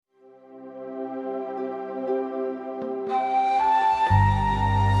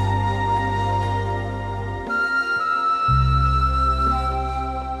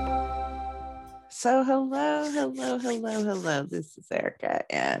So, hello. This is Erica,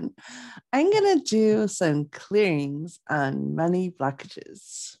 and I'm going to do some clearings on money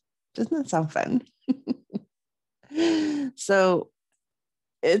blockages. Doesn't that sound fun? So,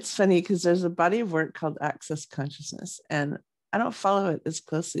 it's funny because there's a body of work called Access Consciousness, and I don't follow it as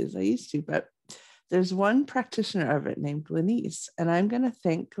closely as I used to, but there's one practitioner of it named Glenise, and I'm going to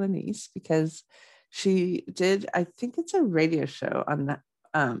thank Glenise because she did, I think it's a radio show on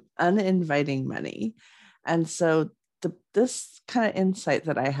uninviting money. And so this kind of insight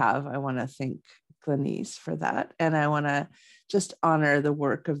that I have, I want to thank Glenise for that. And I want to just honor the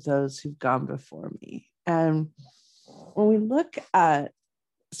work of those who've gone before me. And when we look at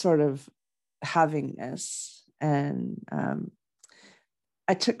sort of havingness and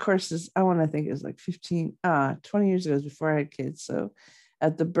I took courses, I want to think it was like 20 years ago, before I had kids. So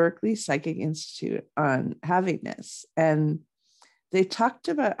at the Berkeley Psychic Institute on havingness. And they talked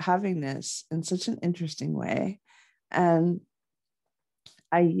about havingness in such an interesting way. And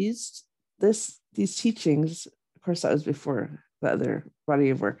I used these teachings. Of course, that was before the other body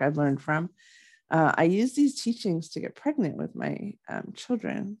of work I've learned from. I used these teachings to get pregnant with my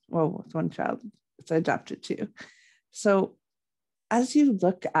children. Well, with one child, it's adopted too. So as you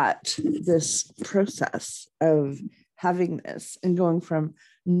look at this process of havingness and going from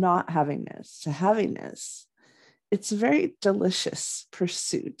not havingness to havingness, it's a very delicious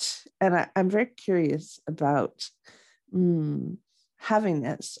pursuit. And I'm very curious about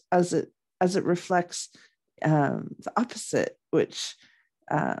havingness as it reflects the opposite, which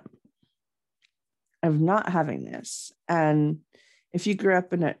of not havingness. And if you grew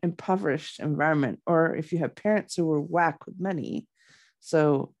up in an impoverished environment, or if you have parents who were whack with money.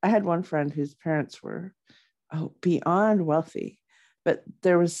 So I had one friend whose parents were beyond wealthy, but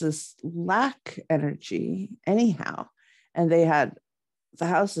there was this lack energy anyhow. And they had the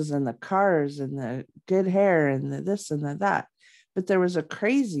houses and the cars and the good hair and the this and the that. But there was a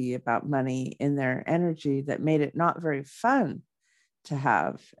crazy about money in their energy that made it not very fun to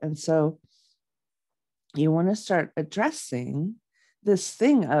have. And so you want to start addressing this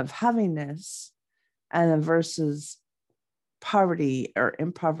thing of havingness and versus poverty or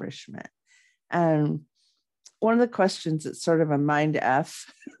impoverishment. And one of the questions, it's sort of a mind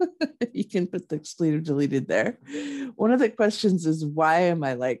F. You can put the expletive deleted there. One of the questions is, why am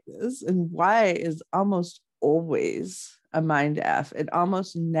I like this? And why is almost always a mind F. It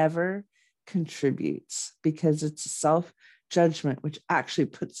almost never contributes because it's a self-judgment, which actually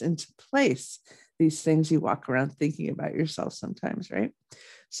puts into place these things you walk around thinking about yourself sometimes, right?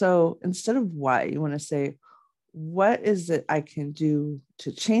 So instead of why, you want to say, what is it I can do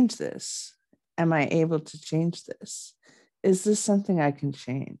to change this? Am I able to change this? Is this something I can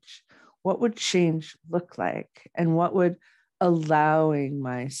change? What would change look like? And what would allowing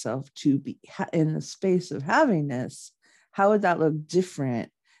myself to be in the space of havingness, how would that look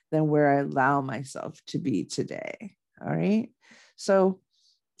different than where I allow myself to be today? All right. So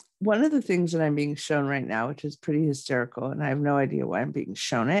one of the things that I'm being shown right now, which is pretty hysterical, and I have no idea why I'm being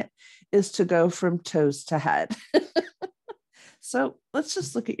shown it, is to go from toes to head. So let's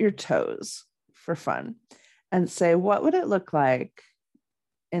just look at your toes for fun and say, what would it look like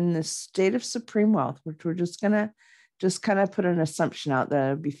in this state of supreme wealth, which we're just going to kind of put an assumption out that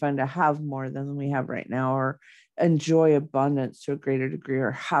it'd be fun to have more than we have right now, or enjoy abundance to a greater degree,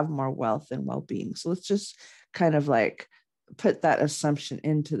 or have more wealth and well-being. So let's just kind of like put that assumption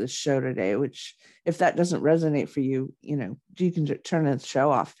into the show today, which if that doesn't resonate for you, you can turn the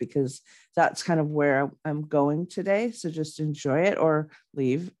show off, because that's kind of where I'm going today. So just enjoy it or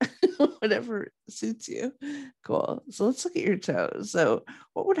leave, whatever suits you. Cool. So let's look at your toes. So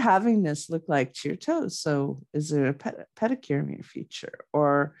what would havingness look like to your toes? So is there a pedicure in your future?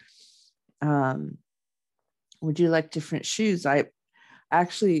 Or would you like different shoes? I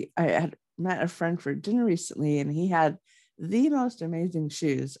had met a friend for dinner recently, and he had the most amazing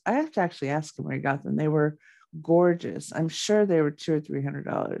shoes. I have to actually ask him where he got them. They were gorgeous. I'm sure they were $200 or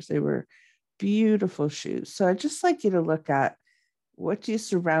 $300. They were beautiful shoes. So I'd just like you to look at, what do you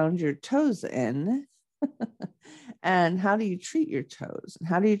surround your toes in? And how do you treat your toes? And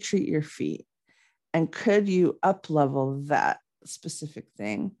how do you treat your feet? And could you up level that specific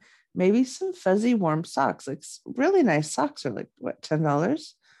thing? Maybe some fuzzy warm socks. Like really nice socks are like, what,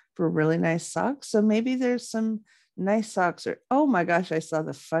 $10 for really nice socks? So maybe there's some nice socks. Or, oh my gosh, I saw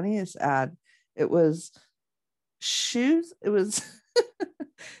the funniest ad. It was shoes. It was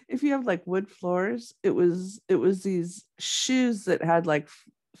if you have like wood floors, it was these shoes that had like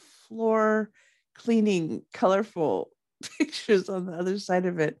floor cleaning colorful pictures on the other side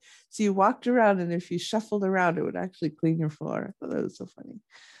of it. So you walked around, and if you shuffled around, it would actually clean your floor. I thought that was so funny.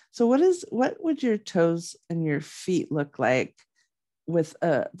 So what would your toes and your feet look like with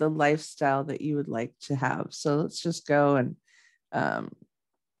the lifestyle that you would like to have? So let's just go and um,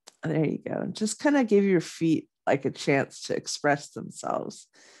 there you go. Just kind of give your feet like a chance to express themselves.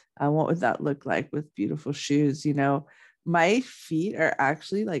 What would that look like with beautiful shoes? My feet are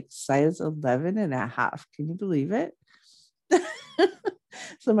actually like size 11 and a half. Can you believe it?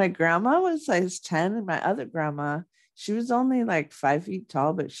 So my grandma was size 10, and my other grandma, she was only like 5 feet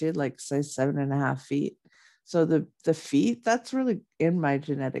tall, but she had like size 7.5 feet. So the feet, that's really in my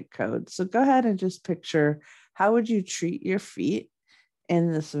genetic code. So go ahead and just picture, how would you treat your feet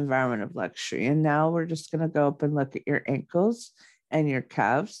in this environment of luxury? And now we're just going to go up and look at your ankles and your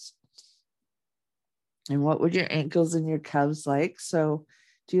calves. And what would your ankles and your calves like? So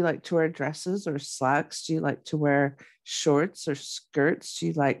do you like to wear dresses or slacks? Do you like to wear shorts or skirts? Do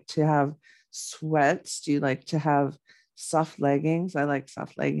you like to have sweats? Do you like to have soft leggings? I like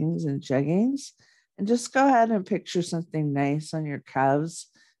soft leggings and jeggings. And just go ahead and picture something nice on your calves.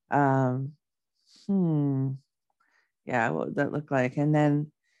 Um, yeah, what would that look like? And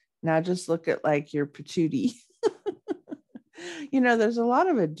then now just look at like your patootie. There's a lot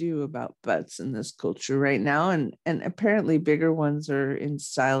of ado about butts in this culture right now, and apparently bigger ones are in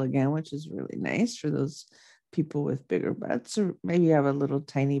style again, which is really nice for those people with bigger butts, or maybe you have a little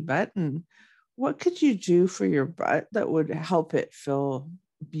tiny butt. And what could you do for your butt that would help it feel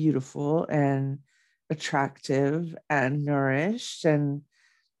beautiful and attractive and nourished? And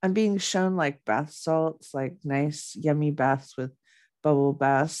I'm being shown like bath salts, like nice yummy baths with bubble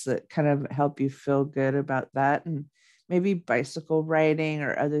baths that kind of help you feel good about that. And maybe bicycle riding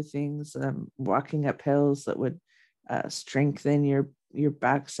or other things, walking up hills that would strengthen your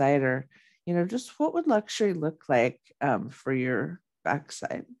backside. Or just what would luxury look like for your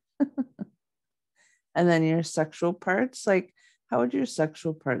backside? And then your sexual parts, like how would your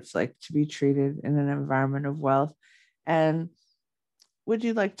sexual parts like to be treated in an environment of wealth? And would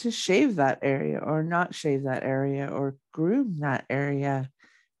you like to shave that area or not shave that area or groom that area?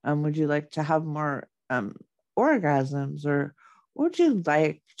 Would you like to have more orgasms, or would you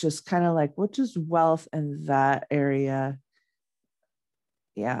like just kind of like, what does wealth in that area?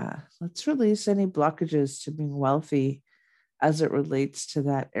 Yeah, let's release any blockages to being wealthy as it relates to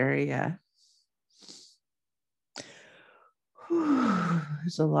that area.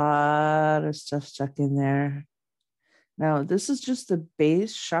 There's a lot of stuff stuck in there. Now, this is just the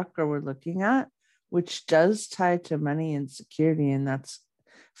base chakra we're looking at, which does tie to money and security, and that's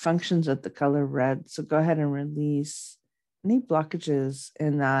functions at the color red. So go ahead and release any blockages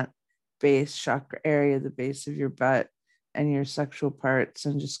in that base chakra area, the base of your butt and your sexual parts,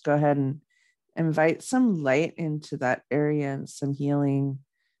 and just go ahead and invite some light into that area and some healing.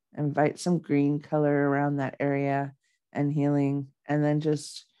 Invite some green color around that area and healing, and then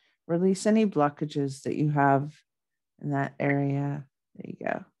just release any blockages that you have in that area. There you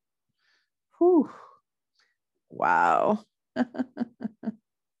go. Whew. Wow.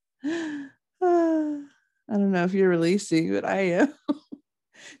 I don't know if you're releasing, but I am.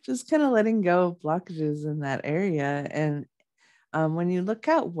 Just kind of letting go of blockages in that area. And when you look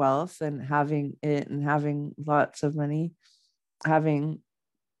at wealth and having it and having lots of money, having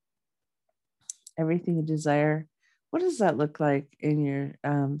everything you desire, what does that look like in your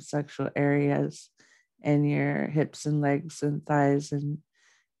sexual areas and your hips and legs and thighs and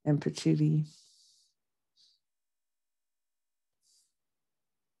patootie?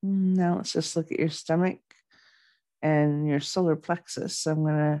 Now let's just look at your stomach and your solar plexus.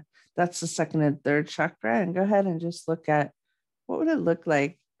 So that's the second and third chakra. And go ahead and just look at, what would it look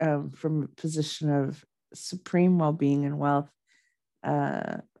like from a position of supreme well-being and wealth?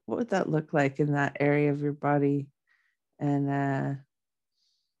 What would that look like in that area of your body? And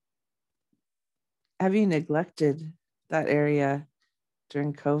have you neglected that area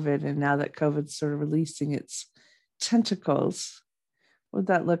during COVID? And now that COVID's sort of releasing its tentacles, what would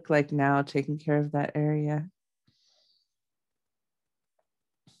that look like now, taking care of that area?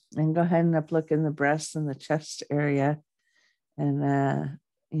 And go ahead and up look in the breast and the chest area. And,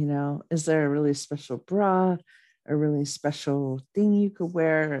 is there a really special bra, a really special thing you could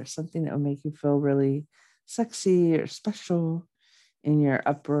wear, or something that would make you feel really sexy or special in your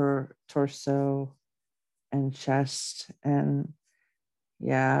upper torso and chest? And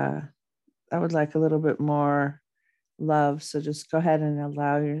yeah, I would like a little bit more love. So just go ahead and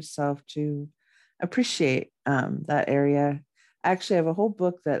allow yourself to appreciate that area. I actually have a whole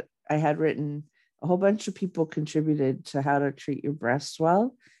book that I had written. A whole bunch of people contributed to how to treat your breasts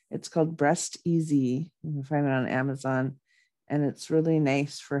well. It's called Breast Easy. You can find it on Amazon. And it's really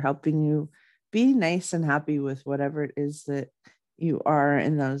nice for helping you be nice and happy with whatever it is that you are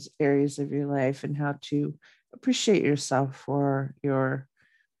in those areas of your life and how to appreciate yourself for your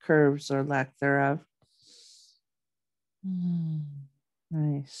curves or lack thereof.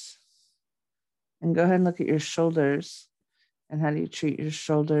 Nice. And go ahead and look at your shoulders and how do you treat your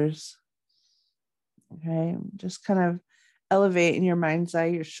shoulders? Okay, just kind of elevate in your mind's eye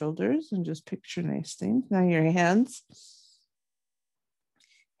your shoulders and just picture nice things. Now your hands.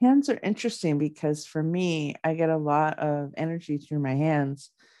 Hands are interesting because for me, I get a lot of energy through my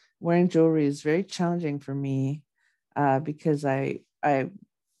hands. Wearing jewelry is very challenging for me because I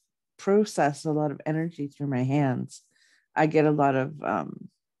process a lot of energy through my hands. I get a lot of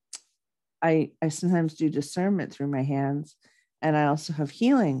I sometimes do discernment through my hands, and I also have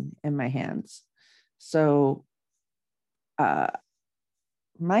healing in my hands. So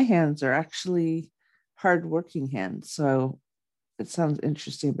my hands are actually hardworking hands. So it sounds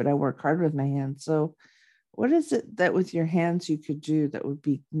interesting, but I work hard with my hands. So what is it that with your hands you could do that would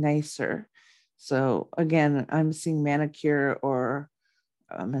be nicer? So again, I'm seeing manicure or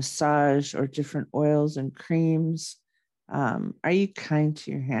a massage or different oils and creams. Are you kind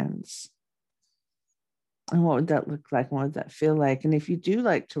to your hands? And what would that look like? And what would that feel like? And if you do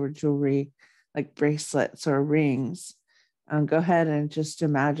like to wear jewelry, like bracelets or rings, go ahead and just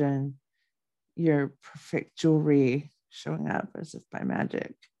imagine your perfect jewelry showing up as if by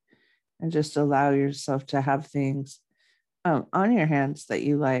magic. And just allow yourself to have things on your hands that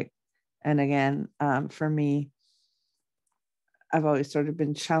you like. And again, for me, I've always sort of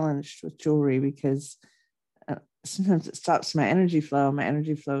been challenged with jewelry because sometimes it stops my energy flow. My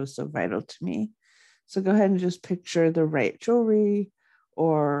energy flow is so vital to me. So go ahead and just picture the right jewelry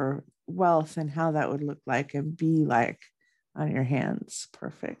or wealth and how that would look like and be like on your hands.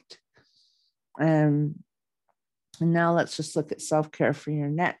 Perfect. And now let's just look at self-care for your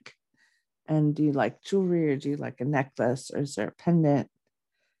neck. And do you like jewelry or do you like a necklace or is there a pendant?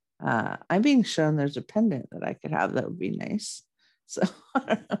 I'm being shown there's a pendant that I could have that would be nice. So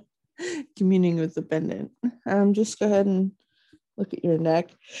communing with the pendant. Just go ahead and look at your neck.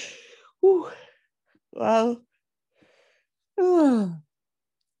 Whew. Wow. Oh,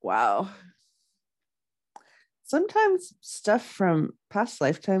 wow. Sometimes stuff from past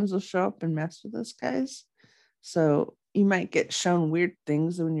lifetimes will show up and mess with us, guys. So you might get shown weird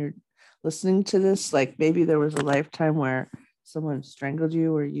things when you're listening to this. Like maybe there was a lifetime where someone strangled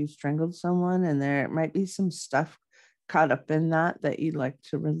you or you strangled someone, and there might be some stuff caught up in that you'd like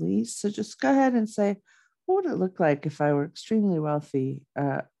to release. So just go ahead and say, what would it look like if I were extremely wealthy?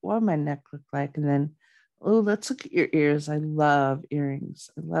 What would my neck look like? And then, oh, let's look at your ears. I love earrings.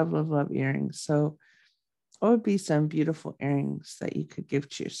 I love, love, love earrings. So what would be some beautiful earrings that you could give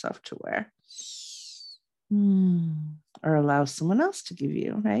to yourself to wear? Or allow someone else to give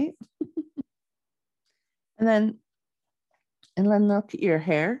you, right? And then look at your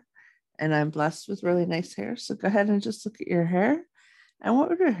hair. And I'm blessed with really nice hair. So go ahead and just look at your hair. And what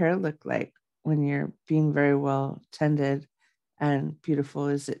would your hair look like when you're being very well tended and beautiful?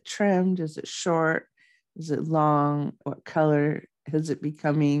 Is it trimmed? Is it short? Is it long? What color is it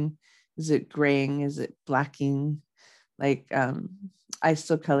becoming? Is it graying? Is it blacking? Like I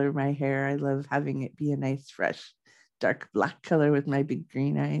still color my hair. I love having it be a nice, fresh, dark black color with my big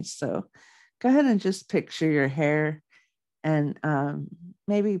green eyes. So go ahead and just picture your hair and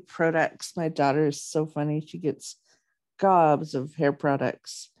maybe products. My daughter is so funny. She gets gobs of hair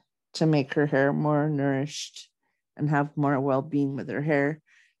products to make her hair more nourished and have more well-being with her hair.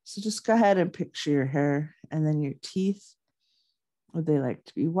 So just go ahead and picture your hair and then your teeth. Would they like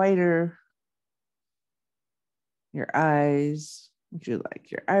to be whiter? Your eyes? Would you like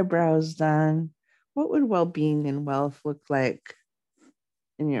your eyebrows done? What would well-being and wealth look like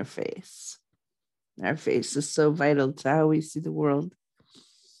in your face? Our face is so vital to how we see the world.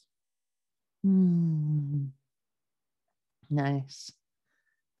 Nice.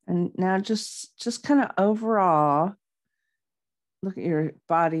 And now just kind of overall, look at your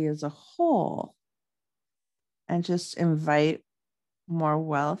body as a whole and just invite more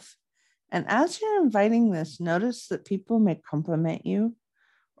wealth. And as you're inviting this, notice that people may compliment you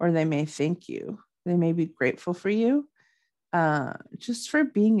or they may thank you. They may be grateful for you just for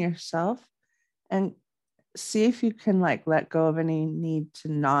being yourself, and see if you can like let go of any need to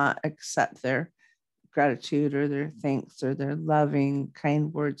not accept their gratitude or their thanks or their loving,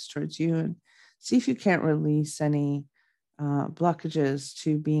 kind words towards you, and see if you can't release any blockages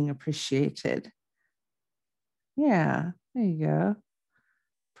to being appreciated. Yeah, there you go.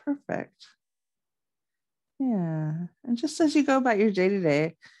 Perfect. Yeah. And just as you go about your day to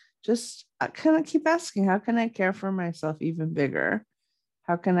day, just kind of keep asking, how can I care for myself even bigger?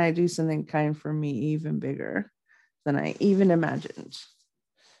 How can I do something kind for me even bigger? than I even imagined.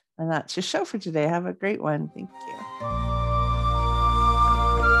 And that's your show for today. Have a great one. Thank you.